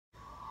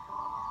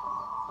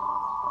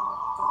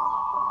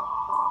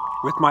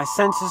with my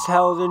senses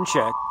held in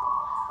check,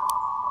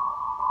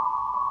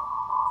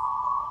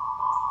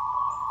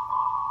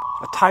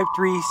 a Type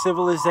 3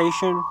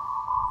 civilization,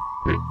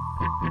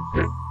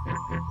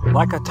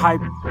 like a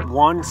Type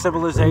 1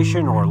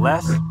 civilization or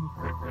less,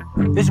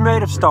 is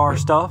made of star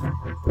stuff.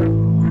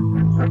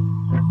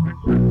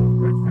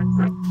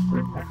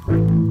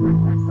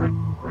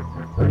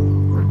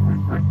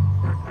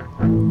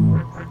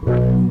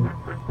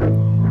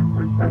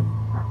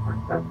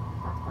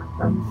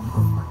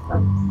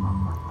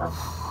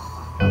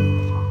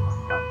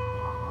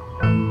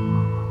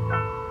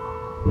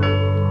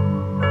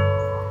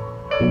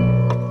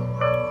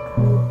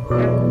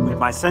 With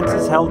my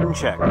senses held in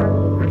check.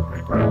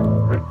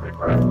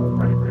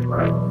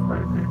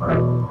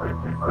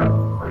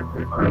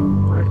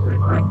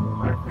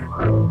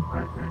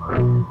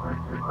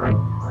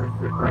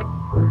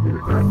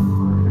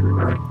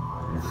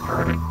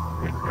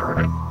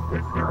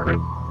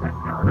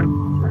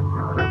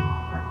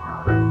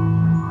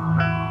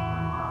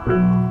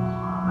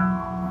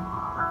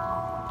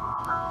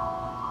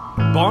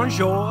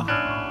 Bonjour,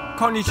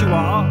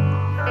 konnichiwa,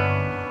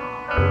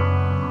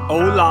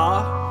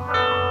 hola,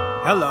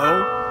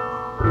 hello.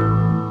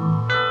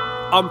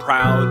 I'm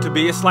proud to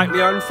be a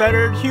slightly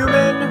unfettered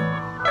human,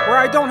 where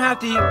I don't have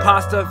to eat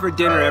pasta for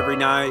dinner every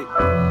night.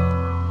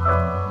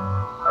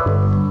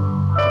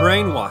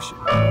 Brainwashing.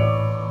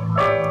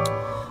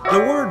 The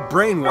word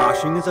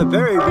brainwashing is a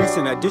very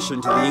recent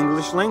addition to the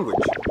English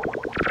language.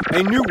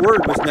 A new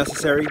word was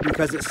necessary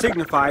because it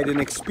signified an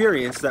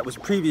experience that was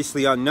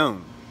previously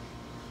unknown.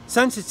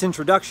 Since its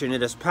introduction,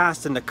 it has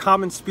passed into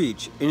common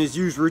speech and is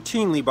used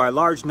routinely by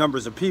large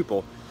numbers of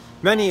people,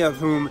 many of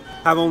whom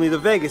have only the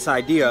vaguest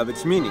idea of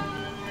its meaning.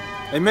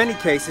 In many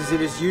cases, it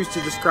is used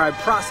to describe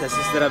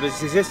processes that have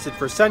existed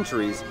for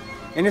centuries,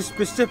 and its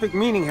specific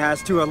meaning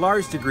has, to a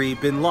large degree,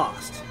 been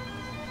lost.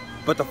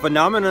 But the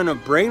phenomenon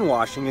of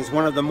brainwashing is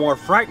one of the more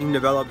frightening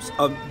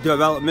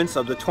developments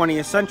of the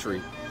 20th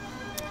century.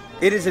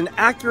 It is an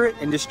accurate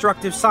and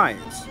destructive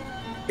science.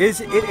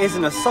 It is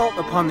an assault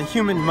upon the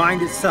human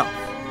mind itself.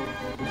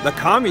 The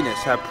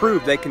communists have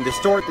proved they can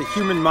distort the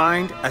human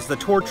mind as the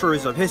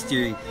torturers of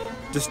history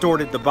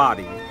distorted the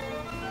body.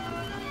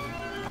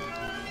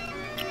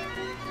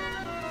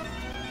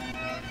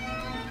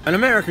 An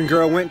American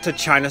girl went to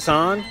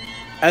Chinatown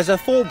as a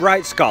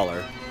Fulbright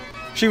scholar.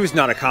 She was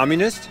not a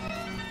communist,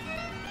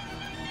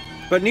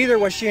 but neither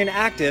was she an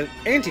active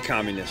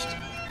anti-communist.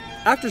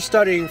 After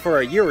studying for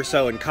a year or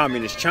so in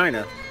communist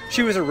China,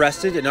 she was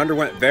arrested and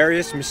underwent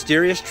various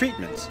mysterious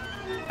treatments.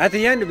 At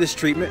the end of this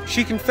treatment,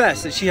 she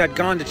confessed that she had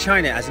gone to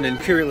China as an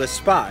imperialist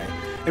spy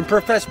and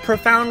professed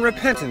profound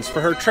repentance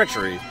for her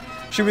treachery.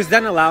 She was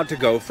then allowed to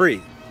go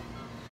free.